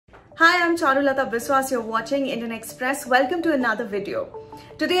Hi, I'm Charulata Biswas. You're watching Indian Express. Welcome to another video.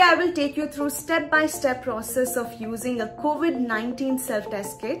 Today I will take you through step-by-step process of using a COVID-19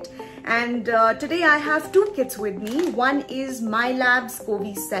 self-test kit. And today I have two kits with me. One is Mylab's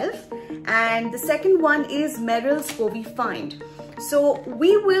CoviSelf and the second one is Merrill's CoviFind. So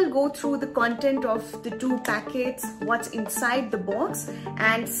we will go through the content of the two packets, what's inside the box,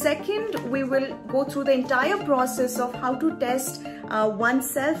 and second we will go through the entire process of how to test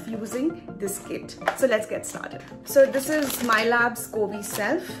oneself using this kit. So let's get started. So this is Mylab's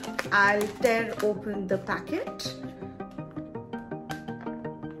CoviSelf. I'll tear open the packet.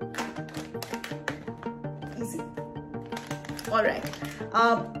 Easy. All right.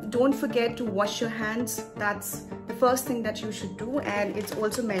 Don't forget to wash your hands. That's the first thing that you should do, and it's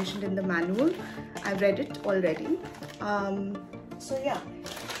also mentioned in the manual. I read it already. So yeah.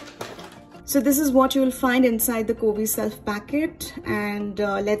 So this is what you will find inside the CoviSelf packet, and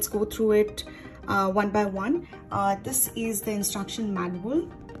let's go through it one by one. This is the instruction manual.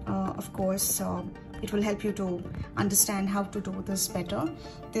 Of course, it will help you to understand how to do this better.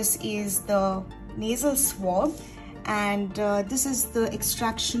 This is the nasal swab, and this is the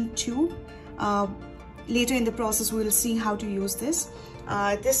extraction tube. Later in the process, we will see how to use this.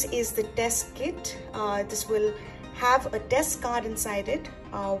 This is the test kit. This will have a test card inside it,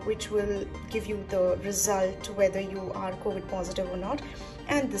 which will give you the result whether you are COVID positive or not.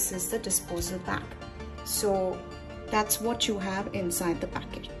 And this is the disposal bag. So that's what you have inside the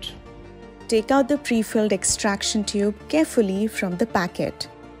packet. Take out the pre-filled extraction tube carefully from the packet.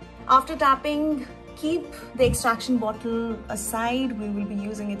 After tapping, keep the extraction bottle aside. We will be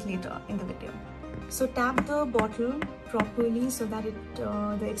using it later in the video. So tap the bottle properly so that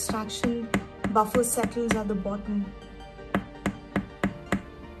the extraction buffer settles at the bottom.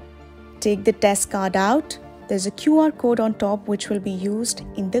 Take the test card out. There's a QR code on top which will be used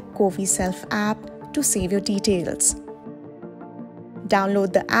in the CoviSelf app to save your details.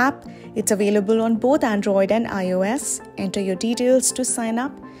 Download the app. It's available on both Android and iOS. Enter your details to sign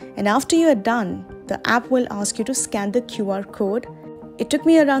up, and after you are done, the app will ask you to scan the QR code. It took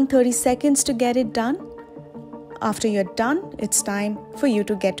me around 30 seconds to get it done. After you're done, it's time for you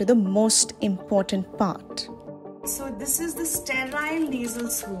to get to the most important part. So this is the sterile nasal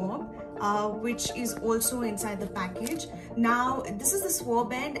swab, which is also inside the package. Now this is the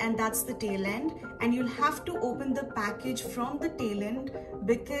swab end and that's the tail end, and you'll have to open the package from the tail end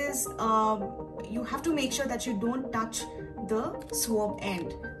because you have to make sure that you don't touch the swab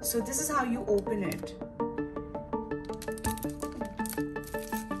end. So this is how you open it.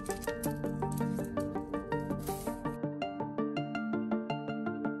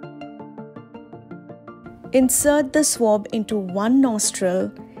 Insert the swab into one nostril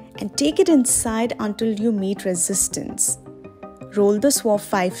and take it inside until you meet resistance. Roll the swab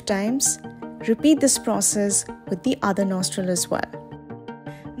 5 times. Repeat this process with the other nostril as well.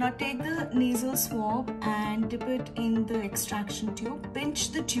 Now take the nasal swab and dip it in the extraction tube.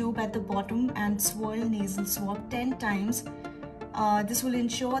 Pinch the tube at the bottom and swirl nasal swab 10 times. This will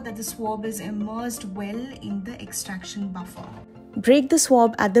ensure that the swab is immersed well in the extraction buffer. Break the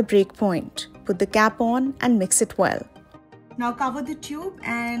swab at the break point. Put the cap on and mix it well. Now cover the tube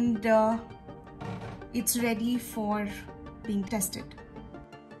and it's ready for being tested.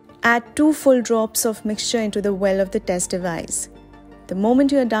 Add 2 full drops of mixture into the well of the test device. The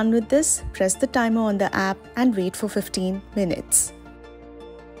moment you are done with this, press the timer on the app and wait for 15 minutes.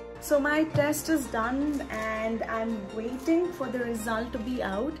 So my test is done and I'm waiting for the result to be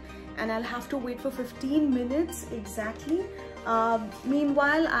out, and I'll have to wait for 15 minutes exactly.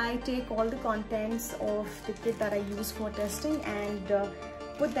 Meanwhile, I take all the contents of the kit that I use for testing and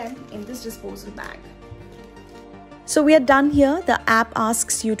put them in this disposal bag. So we are done here. The app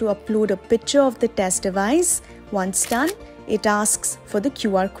asks you to upload a picture of the test device. Once done, it asks for the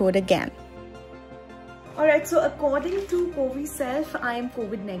QR code again. Alright, so according to CoviSelf, I am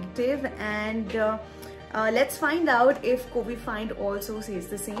COVID negative, and let's find out if CoviFind also says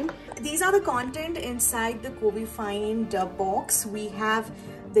the same. These are the content inside the CoviFind box. We have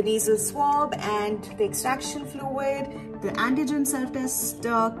the nasal swab and the extraction fluid, the antigen self-test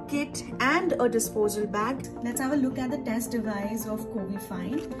kit, and a disposal bag. Let's have a look at the test device of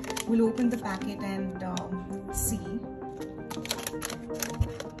CoviFind. We'll open the packet and see.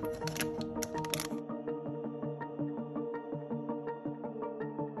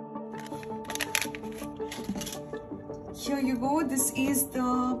 Here you go. This is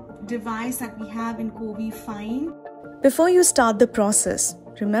the device that we have in CoviFind. Before you start the process,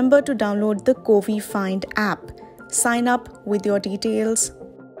 remember to download the CoviFind app. Sign up with your details.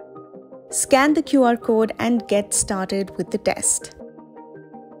 Scan the QR code and get started with the test.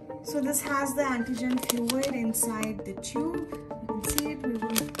 So this has the antigen fluid inside the tube. You can see it. We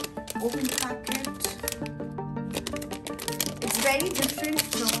will open the packet. It's very different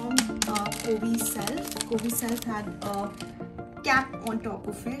from CoviSelf. CoviSelf had a cap on top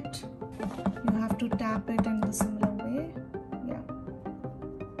of it. You have to tap it in the similar way. Yeah.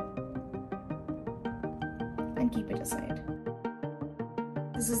 And keep it aside.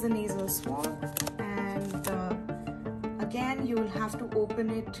 This is the nasal swab, and again you will have to open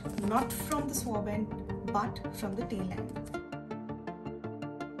it not from the swab end but from the tail end.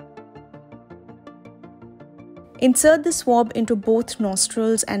 Insert the swab into both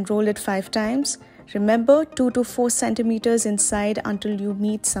nostrils and roll it 5 times. Remember, 2 to 4 centimeters inside until you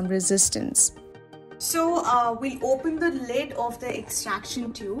meet some resistance. So we'll open the lid of the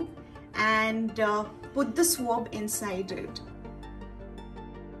extraction tube and put the swab inside it.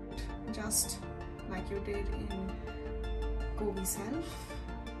 Just like you did in CoviSelf.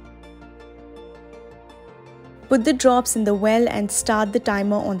 Put the drops in the well and start the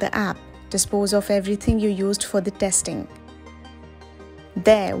timer on the app. Dispose of everything you used for the testing.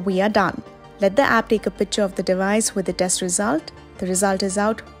 There, we are done. Let the app take a picture of the device with the test result. The result is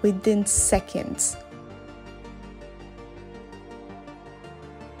out within seconds.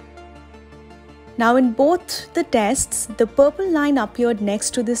 Now in both the tests, the purple line appeared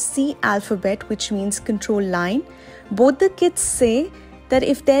next to the C alphabet, which means control line. Both the kits say that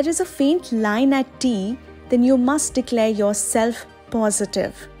if there is a faint line at T, then you must declare yourself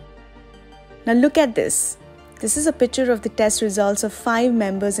positive. Now look at this. This is a picture of the test results of 5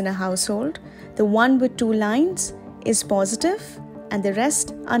 members in a household. The one with 2 lines is positive and the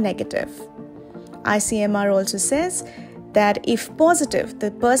rest are negative. ICMR also says that if positive, the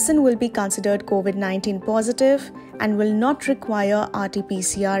person will be considered COVID-19 positive and will not require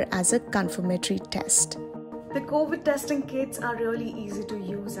RT-PCR as a confirmatory test. The COVID testing kits are really easy to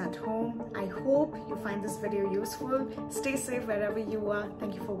use at home. I hope you find this video useful. Stay safe wherever you are.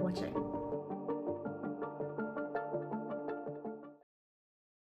 Thank you for watching.